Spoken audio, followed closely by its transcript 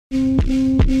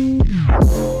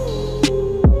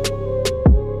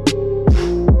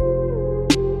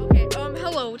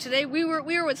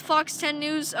with Fox 10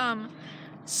 News. Our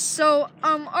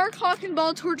cock and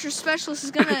ball torture specialist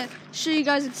is gonna show you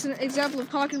guys an example of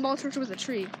cock and ball torture with a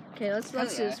tree. Okay, let's do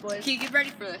this, boys. Okay, get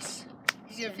ready for this.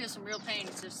 He's gonna feel some real pain.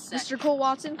 It's just a sec. Mr. Cole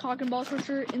Watson, cock and ball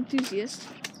torture enthusiast.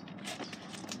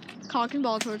 Cock and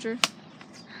ball torture.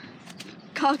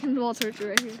 Cock and ball torture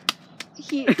right here.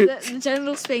 The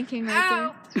genital spanking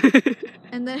right there.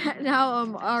 And then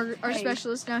now our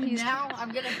specialist now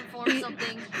I'm gonna perform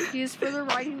something. He's further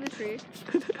riding the tree.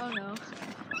 Oh no.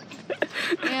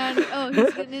 And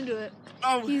he's getting into it.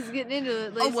 Oh. He's getting into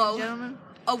it, ladies and gentlemen.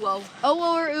 Oh whoa. Oh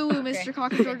whoa or ooh, Mr.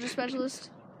 Cock and torture specialist?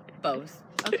 Both.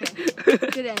 Okay.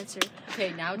 Good answer.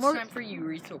 Okay, now it's time for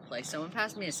urethral play. Someone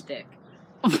pass me a stick.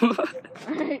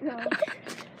 Alright, no.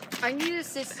 I need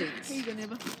assistance. Here you go,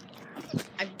 Nibba.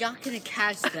 I'm not gonna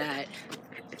catch that.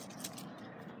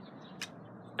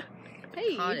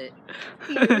 Hey. Caught it.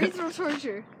 Urethral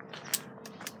torture.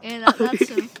 And that's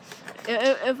him.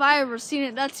 If I ever seen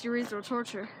it, that's urethral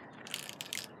torture.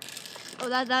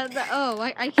 Oh,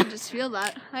 I can just feel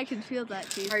that. I can feel that,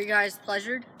 too. Are you guys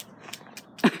pleasured?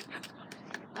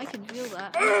 I can feel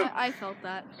that. I felt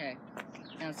that. Okay.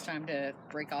 Now it's time to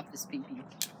break off this pee-pee.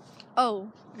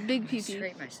 Oh, big pee-pee.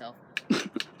 Straight myself.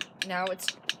 Now it's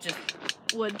just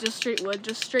wood, just straight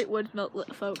wood,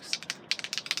 folks.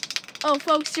 Oh,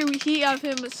 folks, here we have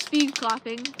him speed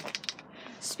clapping,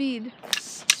 speed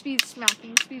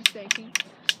smacking, speed spanking,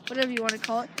 whatever you want to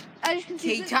call it. As you can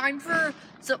see, okay, time for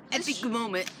some epic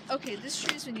moment. Okay, this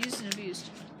tree has been used and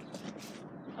abused.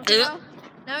 Okay,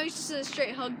 now he's just gonna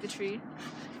straight hug the tree.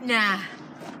 Nah,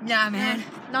 man.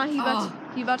 Nah, he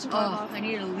about to fall off. I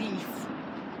need a leaf.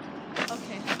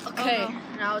 Okay. Okay. Oh,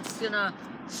 no. Now it's gonna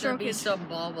be it. some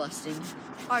ball busting.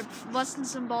 Alright, busting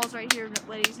some balls right here,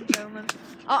 ladies and gentlemen.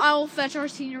 I will fetch our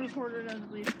senior reporter to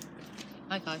the leaf.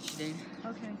 I got you, Dane.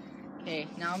 Okay. Okay,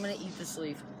 now I'm gonna eat this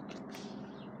leaf.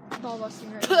 Ball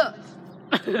busting right here.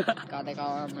 God, I got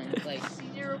on my plate.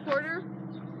 Senior reporter,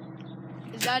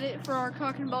 is that it for our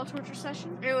cock and ball torture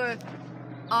session? Anyway,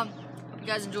 hope you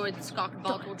guys enjoyed this cock and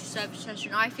ball torture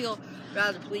session. I feel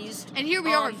rather pleased. And here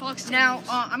we are at Fox 10 Now, News.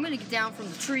 I'm gonna get down from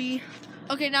the tree.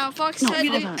 Okay, now Fox 10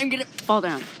 News. I'm gonna fall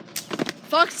down.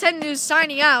 Fox 10 News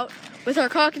signing out with our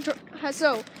cock and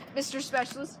so, Mr.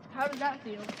 Specialist, how did that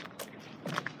feel?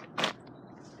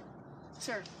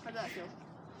 Sir, how did that feel?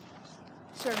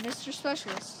 Sir, Mr.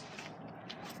 Specialist.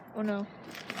 Oh no.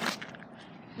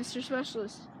 Mr.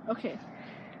 Specialist. Okay.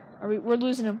 We're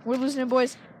losing him. We're losing him,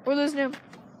 boys. We're losing him.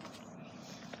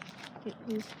 Okay,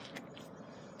 please.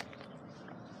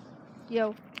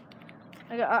 Yo.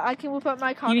 I can whip up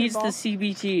my cock and He needs ball. the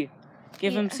CBT.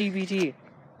 Give him CBT.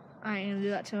 I ain't gonna do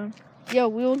that to him. Yo,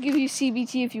 we will give you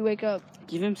CBT if you wake up.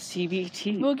 Give him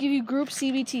CBT. We'll give you group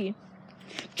CBT.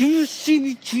 Give him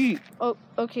CBT. Oh,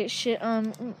 okay, shit.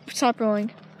 Stop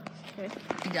rolling. Okay.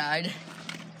 He died.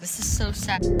 This is so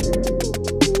sad.